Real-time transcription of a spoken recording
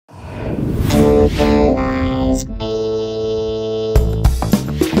Drupalize.Me.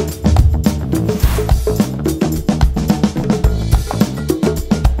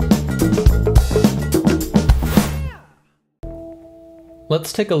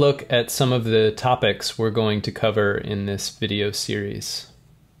 Let's take a look at some of the topics we're going to cover in this video series.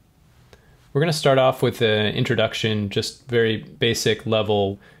 We're going to start off with an introduction, just very basic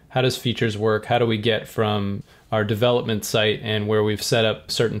level. How does features work? How do we get from our development site and where we've set up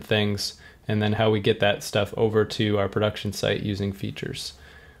certain things, and then how we get that stuff over to our production site using features.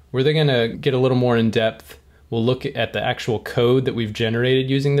 We're then going to get a little more in depth. We'll look at the actual code that we've generated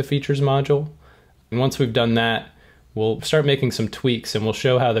using the features module. And once we've done that, we'll start making some tweaks, and we'll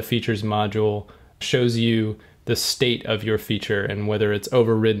show how the features module shows you the state of your feature and whether it's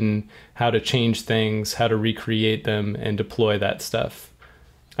overridden, how to change things, how to recreate them, and deploy that stuff.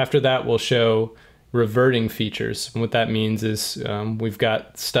 After that, we'll show reverting features. And what that means is we've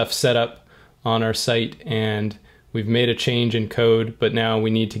got stuff set up on our site and we've made a change in code, but now we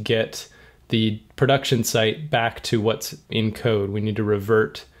need to get the production site back to what's in code. We need to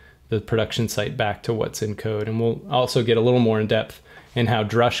revert the production site back to what's in code. And we'll also get a little more in depth in how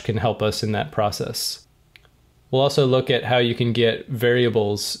Drush can help us in that process. We'll also look at how you can get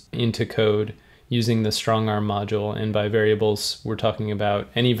variables into code using the StrongArm module. And by variables, we're talking about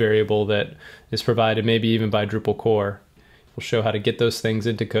any variable that is provided, maybe even by Drupal core. We'll show how to get those things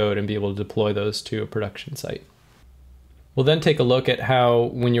into code and be able to deploy those to a production site. We'll then take a look at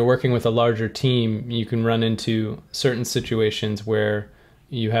how, when you're working with a larger team, you can run into certain situations where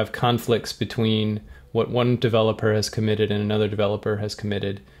you have conflicts between what one developer has committed and another developer has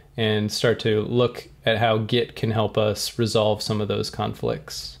committed, and start to look at how Git can help us resolve some of those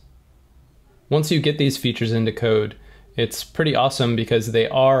conflicts. Once you get these features into code, it's pretty awesome because they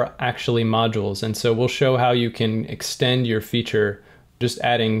are actually modules, and so we'll show how you can extend your feature just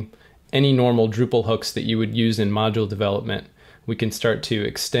adding any normal Drupal hooks that you would use in module development. We can start to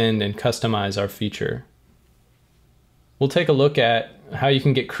extend and customize our feature. We'll take a look at how you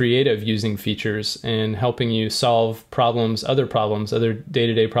can get creative using features and helping you solve problems, other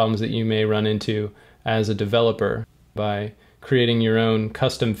day-to-day problems that you may run into as a developer by creating your own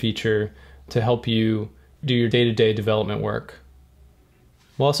custom feature to help you do your day-to-day development work.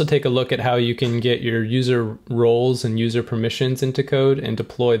 We'll also take a look at how you can get your user roles and user permissions into code and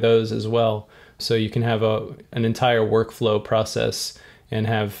deploy those as well, so you can have an entire workflow process and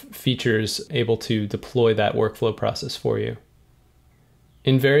have features able to deploy that workflow process for you.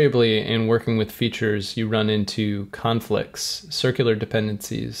 Invariably, in working with features, you run into conflicts, circular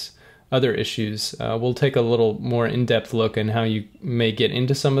dependencies, other issues. We'll take a little more in-depth look at how you may get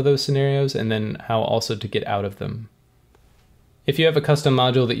into some of those scenarios and then how also to get out of them. If you have a custom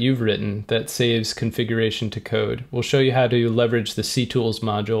module that you've written that saves configuration to code, we'll show you how to leverage the CTools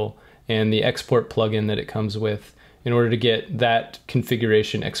module and the export plugin that it comes with in order to get that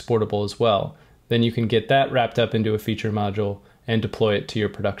configuration exportable as well. Then you can get that wrapped up into a feature module and deploy it to your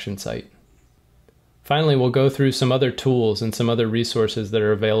production site. Finally, we'll go through some other tools and some other resources that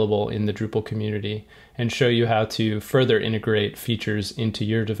are available in the Drupal community and show you how to further integrate features into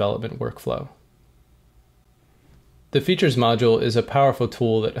your development workflow. The features module is a powerful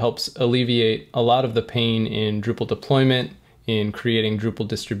tool that helps alleviate a lot of the pain in Drupal deployment, in creating Drupal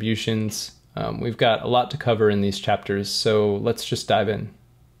distributions. We've got a lot to cover in these chapters, so let's just dive in.